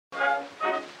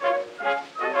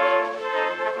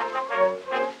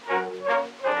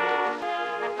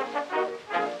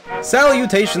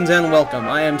Salutations and welcome.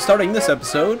 I am starting this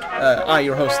episode,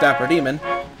 your host DapperDemon,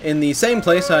 in the same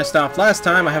place I stopped last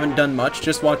time. I haven't done much,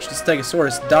 just watched the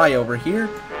Stegosaurus die over here.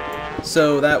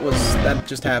 So that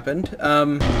just happened.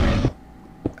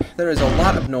 There is a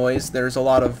lot of noise, there's a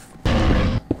lot of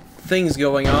things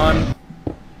going on.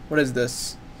 What is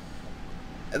this?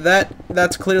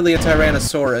 That's clearly a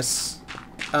Tyrannosaurus.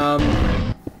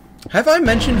 Have I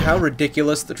mentioned how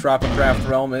ridiculous the Tropicraft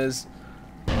realm is?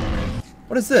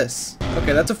 What is this?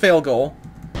 Okay, that's a fail goal.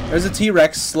 There's a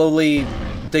T-Rex slowly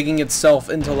digging itself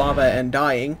into lava and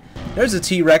dying. There's a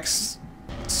T-Rex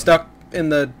stuck in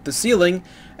the ceiling.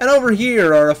 And over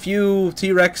here are a few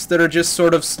T-Rex that are just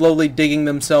sort of slowly digging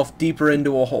themselves deeper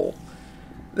into a hole.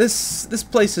 This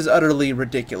place is utterly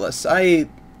ridiculous. I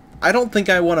don't think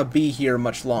I want to be here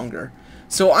much longer.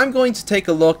 So I'm going to take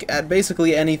a look at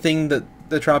basically anything that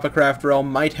the Tropicraft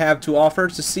realm might have to offer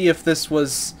to see if this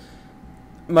was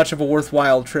much of a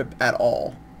worthwhile trip at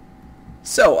all.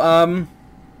 So,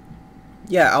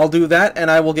 yeah, I'll do that and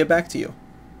I will get back to you.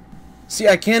 See,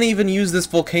 I can't even use this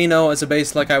volcano as a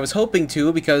base like I was hoping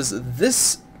to because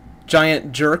this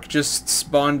giant jerk just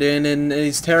spawned in and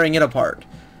is tearing it apart.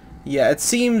 Yeah, it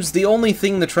seems the only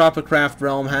thing the Tropicraft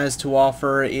realm has to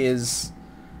offer is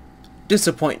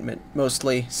disappointment,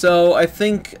 mostly. So I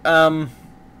think, I'm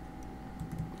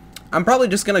probably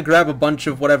just gonna grab a bunch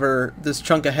of whatever, this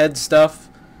chunk of head stuff,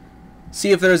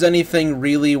 see if there's anything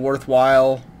really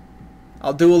worthwhile.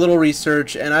 I'll do a little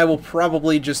research, and I will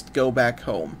probably just go back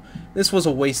home. This was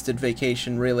a wasted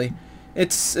vacation, really.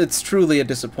 It's truly a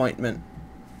disappointment.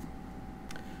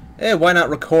 Why not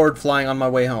record flying on my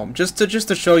way home? Just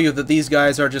to show you that these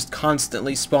guys are just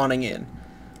constantly spawning in.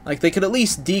 Like, they could at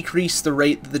least decrease the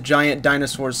rate that the giant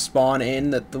dinosaurs spawn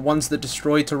in, that the ones that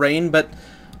destroy terrain, but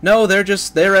no,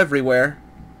 they're everywhere.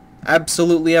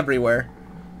 Absolutely everywhere.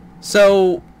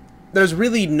 So, there's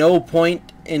really no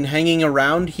point in hanging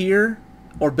around here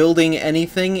or building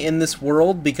anything in this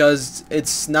world because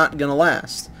it's not gonna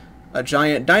last. A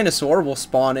giant dinosaur will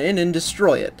spawn in and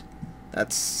destroy it.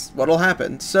 That's what'll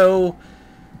happen. So,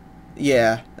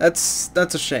 yeah, that's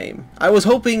a shame. I was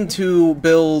hoping to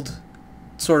build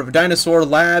sort of a dinosaur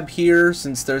lab here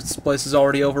since this place is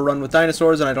already overrun with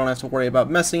dinosaurs and I don't have to worry about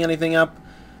messing anything up.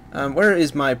 Where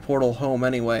is my portal home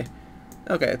anyway?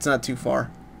 Okay, it's not too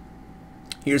far.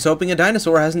 Here's hoping a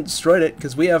dinosaur hasn't destroyed it,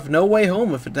 because we have no way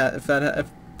home if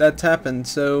that's happened.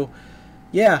 So,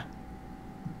 yeah.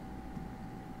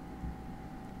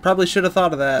 Probably should have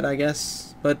thought of that, I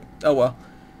guess. But, oh well.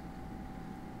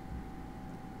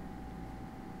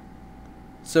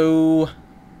 So,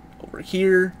 over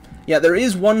here. Yeah, there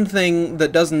is one thing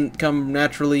that doesn't come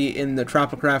naturally in the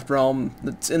Tropicraft realm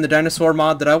that's in the dinosaur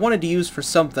mod that I wanted to use for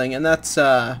something, and that's,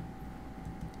 well,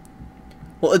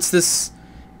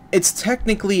 it's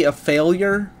technically a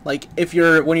failure. Like,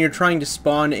 when you're trying to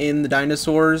spawn in the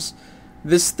dinosaurs,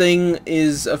 this thing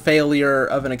is a failure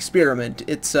of an experiment.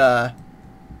 It's, ooh,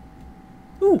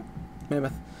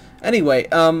 mammoth. Anyway,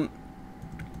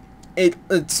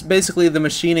 it's basically the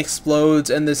machine explodes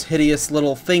and this hideous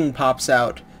little thing pops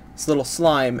out. This little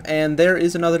slime, and there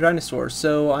is another dinosaur,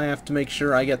 so I have to make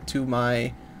sure I get to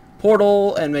my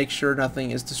portal and make sure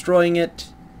nothing is destroying it.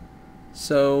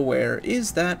 So, where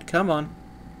is that? Come on.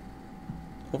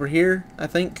 Over here, I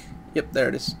think. Yep, there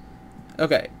it is.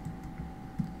 Okay.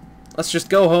 Let's just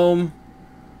go home.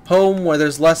 Home where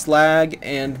there's less lag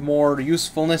and more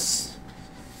usefulness.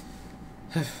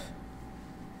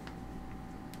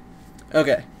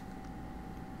 Okay.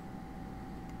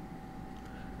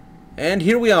 And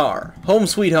here we are. Home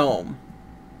sweet home.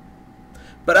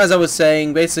 But as I was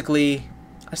saying, basically,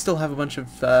 I still have a bunch of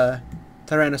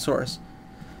Tyrannosaurus.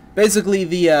 Basically,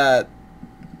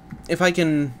 if I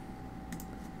can...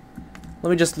 Let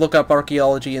me just look up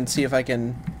archaeology and see if I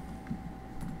can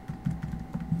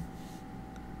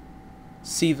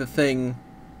see the thing.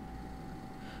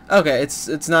 Okay,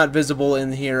 it's not visible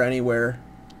in here anywhere.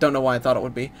 Don't know why I thought it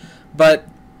would be. But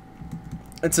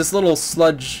it's this little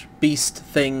sludge beast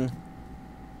thing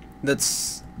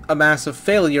that's a massive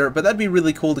failure, but that'd be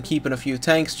really cool to keep in a few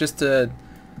tanks just to,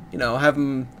 you know, have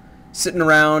them sitting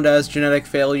around as genetic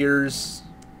failures,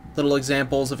 little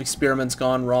examples of experiments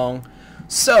gone wrong.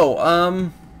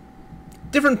 So,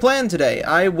 different plan today.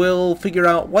 I will figure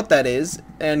out what that is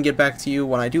and get back to you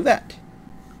when I do that.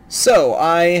 So,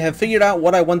 I have figured out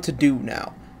what I want to do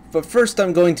now. But first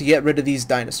I'm going to get rid of these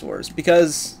dinosaurs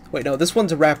because... Wait, no, this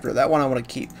one's a raptor. That one I want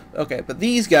to keep. Okay, but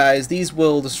these guys, these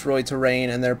will destroy terrain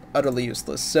and they're utterly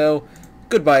useless. So,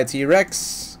 goodbye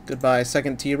T-Rex. Goodbye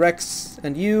second T-Rex.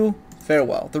 And you,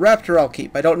 farewell. The raptor I'll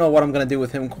keep. I don't know what I'm going to do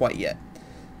with him quite yet.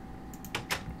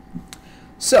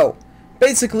 So,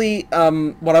 basically,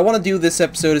 what I want to do this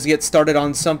episode is get started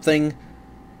on something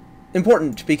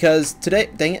important, because today,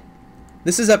 dang it,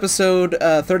 this is episode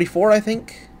 34, I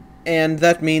think, and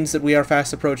that means that we are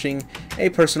fast approaching a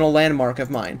personal landmark of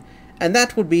mine, and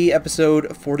that would be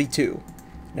episode 42.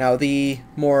 Now, the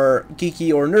more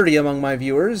geeky or nerdy among my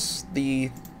viewers, the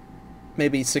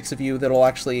maybe 6 of you that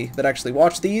actually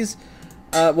watch these,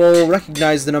 will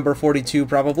recognize the number 42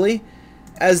 probably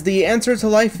as the answer to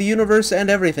life, the universe, and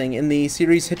everything in the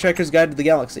series Hitchhiker's Guide to the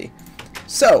Galaxy.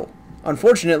 So,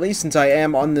 unfortunately, since I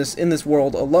am in this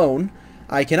world alone,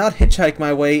 I cannot hitchhike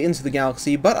my way into the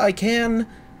galaxy, but I can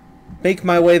make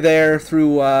my way there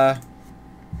through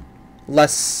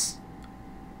less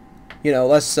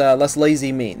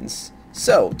lazy means.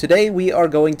 So, today we are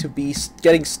going to be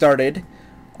getting started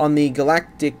on the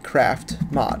Galactic Craft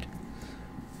mod.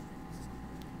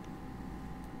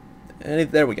 And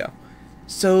there we go.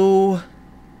 So,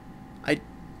 I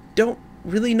don't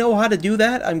really know how to do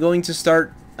that. I'm going to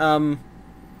start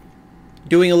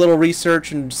doing a little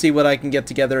research and see what I can get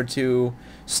together to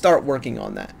start working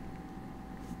on that.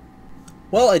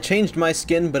 Well, I changed my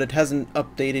skin, but it hasn't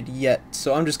updated yet,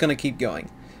 so I'm just going to keep going.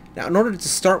 Now, in order to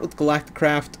start with Galactic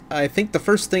Craft, I think the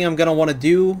first thing I'm going to want to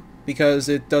do, because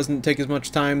it doesn't take as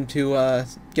much time to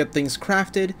get things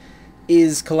crafted,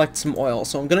 is collect some oil.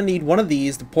 So I'm going to need one of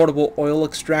these, the portable oil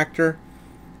extractor,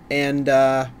 and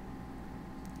I'm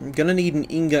going to need an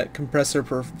ingot compressor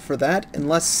for that,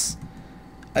 unless...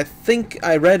 I think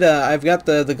I read, I've got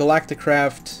the Galactic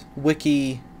Craft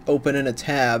wiki open in a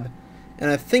tab, and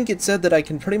I think it said that I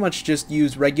can pretty much just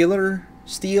use regular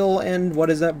steel and, what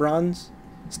is that, bronze?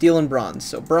 Steel and bronze.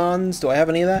 So bronze, do I have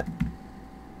any of that?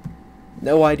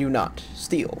 No, I do not.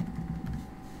 Steel.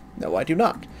 No, I do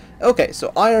not. Okay,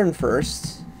 so iron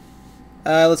first.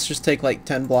 Let's just take like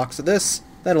 10 blocks of this.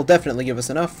 That'll definitely give us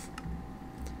enough.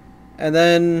 And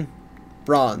then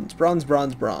bronze. Bronze,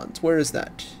 bronze, bronze. Where is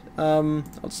that? I'll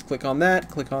just click on that,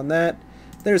 click on that.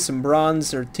 There's some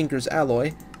bronze, or Tinker's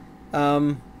Alloy.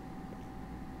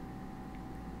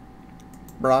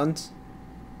 Bronze.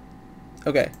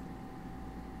 Okay.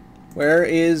 Where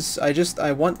is...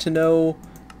 I want to know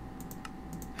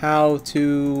how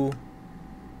to...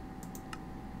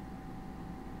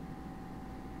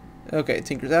 Okay,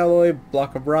 Tinker's Alloy,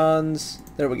 block of bronze.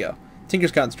 There we go.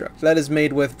 Tinker's Construct. That is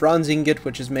made with bronze ingot,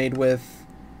 which is made with...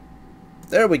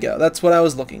 There we go. That's what I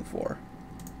was looking for.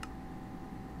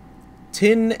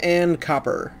 Tin and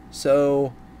copper.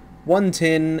 So, 1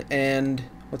 tin and...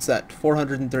 What's that?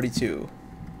 432.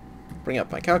 Bring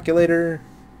up my calculator.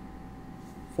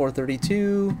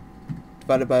 432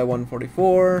 divided by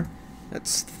 144.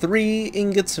 That's 3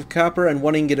 ingots of copper and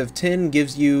 1 ingot of tin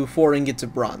gives you 4 ingots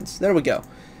of bronze. There we go.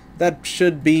 That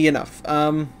should be enough.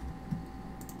 Or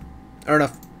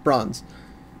enough bronze.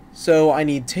 So I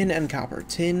need tin and copper.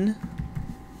 Tin.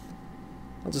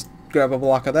 I'll just grab a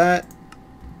block of that.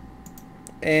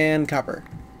 And copper.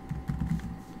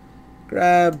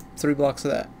 Grab 3 blocks of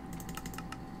that.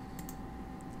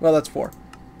 Well, that's 4.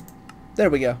 There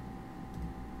we go.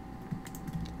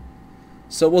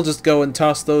 So we'll just go and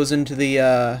toss those into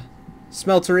the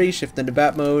smeltery, shift into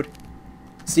bat mode.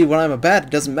 See, when I'm a bat,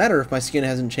 it doesn't matter if my skin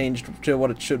hasn't changed to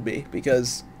what it should be,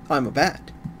 because I'm a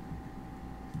bat.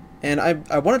 And I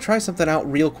want to try something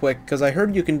out real quick, because I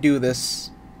heard you can do this.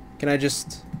 Can I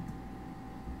just...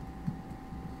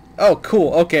 Oh,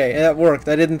 cool. Okay, that worked.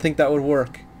 I didn't think that would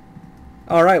work.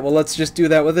 Alright, well, let's just do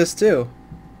that with this, too.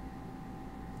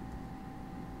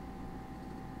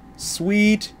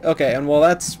 Sweet. Okay, and while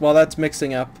that's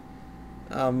mixing up,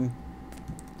 I'm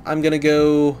gonna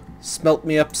go smelt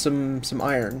me up some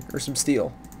iron, or some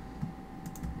steel.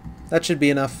 That should be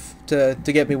enough to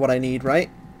get me what I need, right?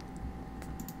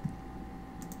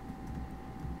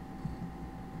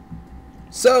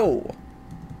 So,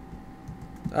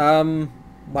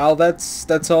 while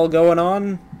that's all going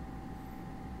on,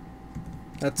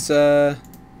 let's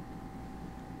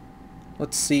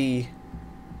see.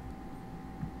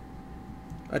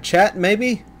 A chat,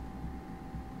 maybe?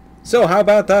 So, how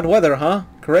about that weather, huh?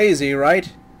 Crazy,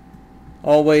 right?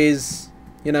 Always,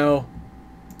 you know,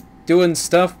 doing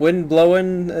stuff, wind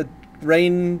blowing,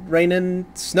 raining,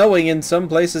 snowing in some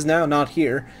places now, not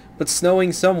here, but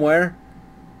snowing somewhere.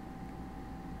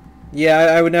 Yeah,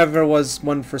 I would never was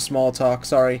one for small talk,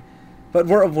 sorry. But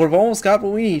we've almost got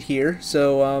what we need here,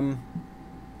 so,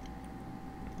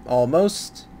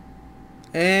 almost.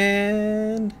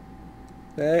 And...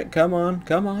 There, come on,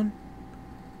 come on.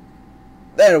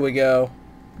 There we go.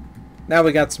 Now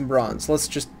we got some bronze. Let's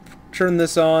just turn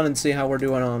this on and see how we're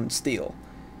doing on steel.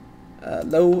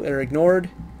 Low or ignored.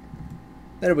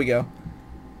 There we go.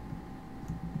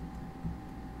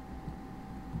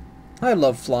 I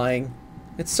love flying.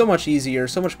 It's so much easier,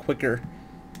 so much quicker.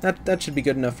 That should be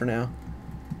good enough for now.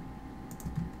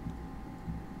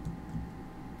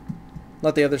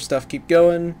 Let the other stuff keep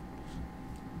going.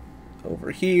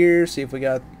 Over here, see if we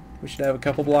should have a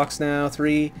couple blocks now.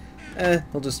 3.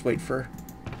 We'll just wait for...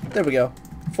 There we go.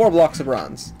 4 blocks of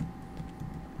bronze.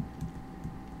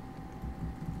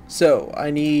 So, I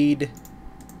need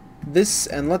this,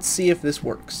 and let's see if this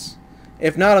works.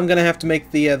 If not, I'm gonna have to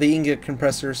make the ingot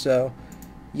compressor, so...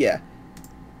 Yeah.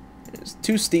 There's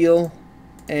 2 steel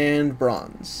and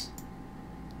bronze.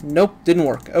 Nope, didn't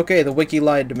work. Okay, the wiki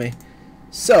lied to me.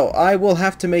 So, I will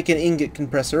have to make an ingot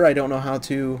compressor. I don't know how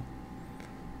to...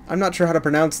 I'm not sure how to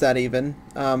pronounce that even.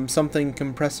 Something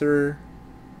compressor...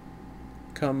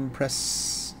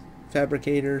 Compress...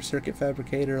 Fabricator, circuit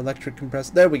fabricator, electric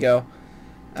compressor... There we go.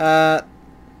 I'm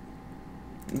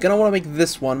gonna want to make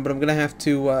this one, but I'm gonna have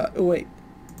to... oh, wait.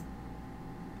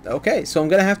 Okay, so I'm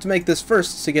gonna have to make this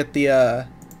first to get the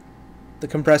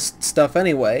compressed stuff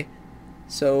anyway.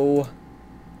 So...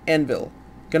 Anvil.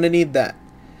 Gonna need that.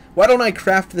 Why don't I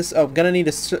craft this... Oh, I'm gonna need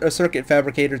a circuit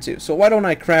fabricator too. So why don't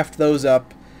I craft those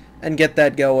up and get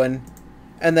that going,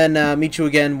 and then meet you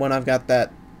again when I've got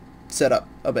that set up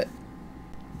a bit.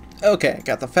 Okay,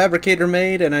 got the fabricator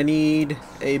made, and I need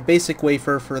a basic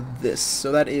wafer for this.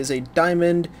 So that is a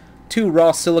diamond, 2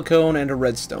 raw silicone, and a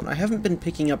redstone. I haven't been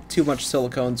picking up too much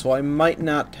silicone, so I might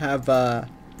not have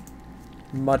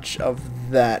much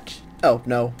of that. Oh,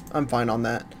 no, I'm fine on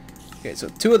that. Okay, so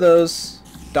 2 of those,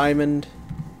 diamond,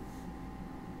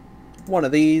 1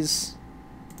 of these,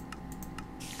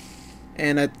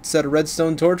 and I set a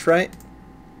redstone torch, right?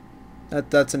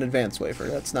 That's an advanced wafer.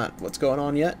 That's not what's going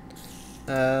on yet.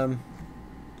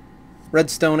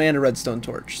 Redstone and a redstone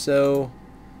torch. So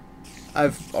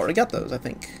I've already got those, I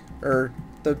think, or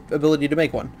the ability to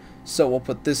make one. So we'll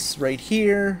put this right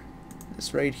here,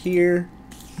 this right here,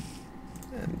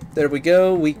 and there we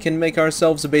go. We can make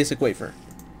ourselves a basic wafer.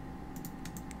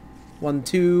 1,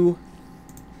 2.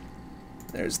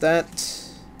 There's that.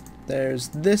 There's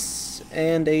this,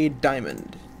 and a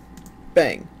diamond.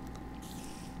 Bang.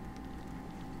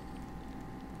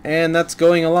 And that's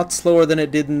going a lot slower than it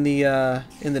did in the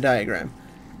diagram.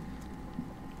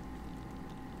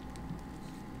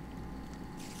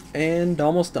 And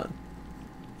almost done.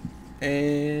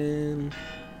 And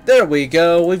there we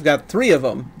go. We've got 3 of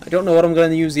them. I don't know what I'm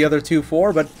going to use the other 2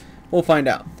 for, but we'll find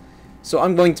out. So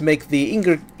I'm going to make the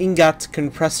ingot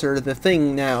compressor the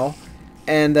thing now,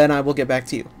 and then I will get back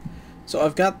to you. So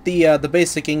I've got the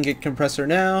basic ingot compressor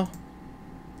now.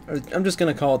 Or I'm just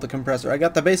gonna call it the compressor. I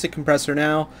got the basic compressor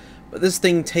now, but this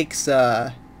thing takes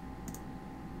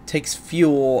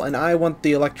fuel, and I want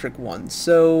the electric one.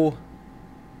 So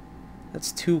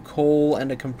that's 2 coal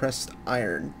and a compressed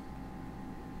iron.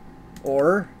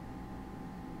 Or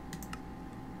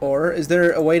is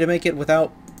there a way to make it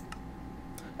without?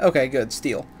 Okay, good,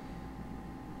 steel.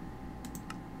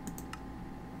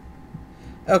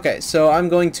 Okay, so I'm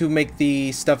going to make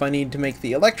the stuff I need to make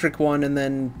the electric one, and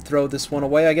then throw this one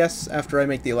away, I guess, after I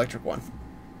make the electric one.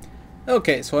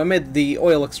 Okay, so I made the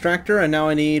oil extractor, and now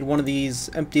I need one of these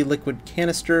empty liquid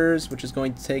canisters, which is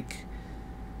going to take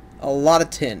a lot of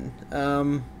tin.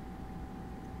 Then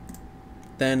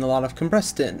a lot of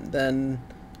compressed tin, then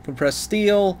compressed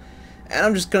steel, and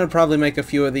I'm just going to probably make a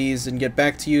few of these and get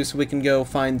back to you so we can go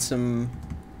find some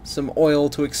oil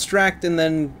to extract, and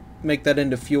then make that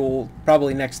into fuel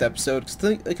probably next episode,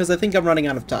 because I think I'm running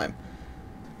out of time.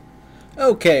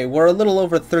 Okay, we're a little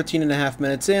over 13.5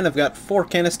 minutes in. I've got 4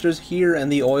 canisters here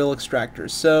and the oil extractors.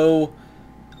 So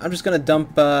I'm just gonna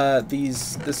dump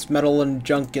this metal and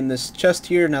junk in this chest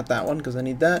here, not that one because I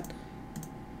need that.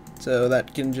 So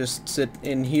that can just sit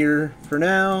in here for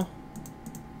now.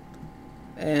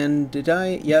 And did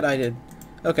I? Yeah, I did.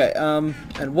 Okay,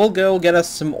 and we'll go get us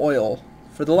some oil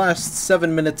for the last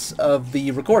 7 minutes of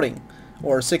the recording,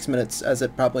 or 6 minutes as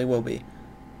it probably will be.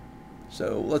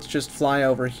 So let's just fly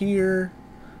over here.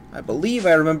 I believe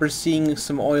I remember seeing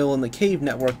some oil in the cave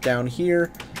network down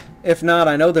here. If not,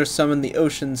 I know there's some in the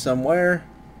ocean somewhere.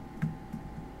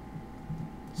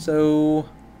 So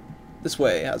this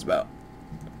way, how's about?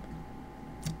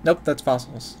 Nope, that's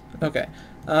fossils. Okay.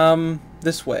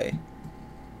 This way.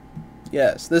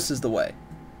 Yes, this is the way.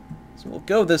 So we'll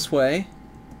go this way,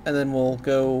 and then we'll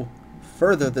go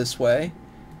further this way,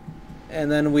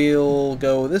 and then we'll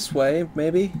go this way,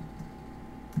 maybe.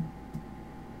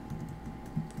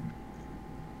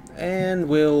 And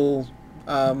we'll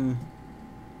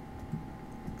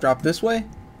drop this way.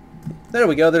 There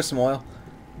we go, there's some oil.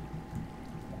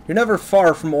 You're never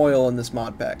far from oil in this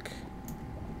mod pack.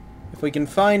 If we can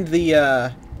find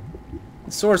the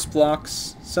source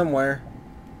blocks somewhere.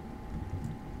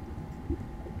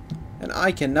 And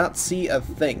I cannot see a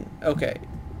thing. Okay.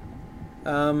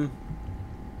 There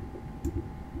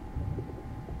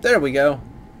we go.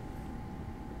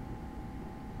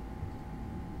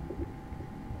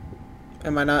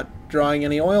 Am I not drawing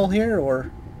any oil here,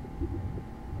 or...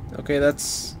 Okay,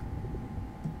 that's...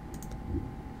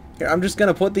 Here, I'm just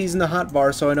gonna put these in the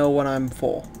hotbar so I know when I'm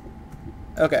full.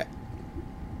 Okay.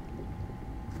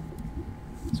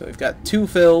 So we've got 2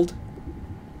 filled.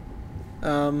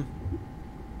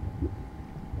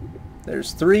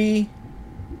 There's 3.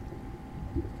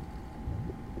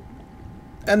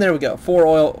 And there we go. 4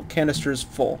 oil canisters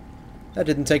full. That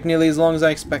didn't take nearly as long as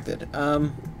I expected.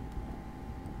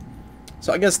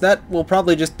 So I guess that will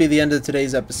probably just be the end of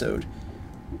today's episode.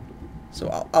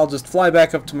 So I'll just fly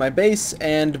back up to my base,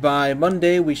 and by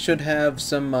Monday we should have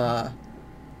some oil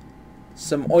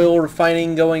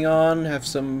refining going on, have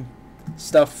some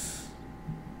stuff...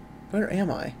 Where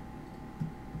am I?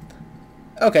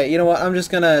 Okay, you know what, I'm just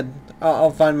gonna...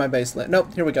 I'll find my base.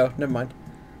 Nope, here we go, never mind.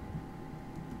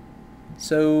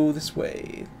 So, this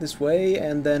way,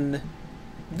 and then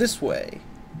this way.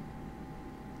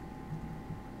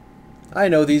 I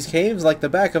know these caves like the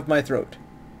back of my throat.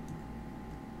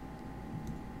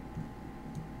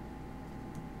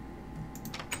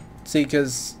 See,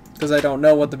 because I don't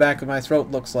know what the back of my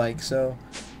throat looks like, so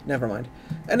never mind.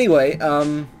 Anyway,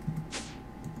 why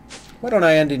don't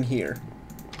I end in here?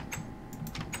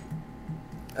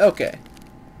 Okay.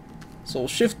 So we'll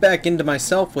shift back into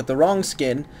myself with the wrong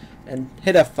skin and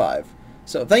hit F5.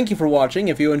 So thank you for watching.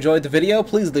 If you enjoyed the video,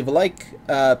 please leave a like.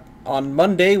 On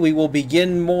Monday we will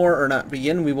begin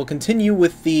we will continue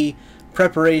with the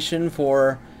preparation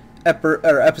for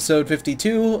episode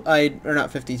 52,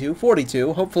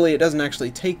 42. Hopefully it doesn't actually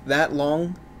take that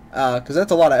long, because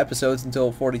that's a lot of episodes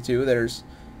until 42. There's,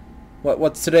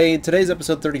 what's today? Today's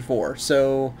episode 34,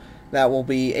 so that will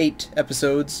be 8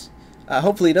 episodes.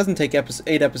 Hopefully it doesn't take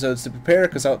 8 episodes to prepare,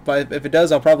 because if it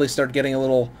does, I'll probably start getting a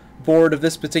little bored of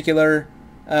this particular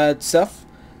stuff.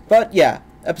 But yeah,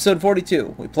 episode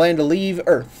 42. We plan to leave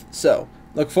Earth, so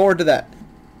look forward to that.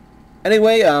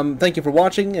 Anyway, thank you for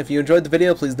watching. If you enjoyed the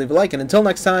video, please leave a like, and until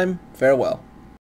next time, farewell.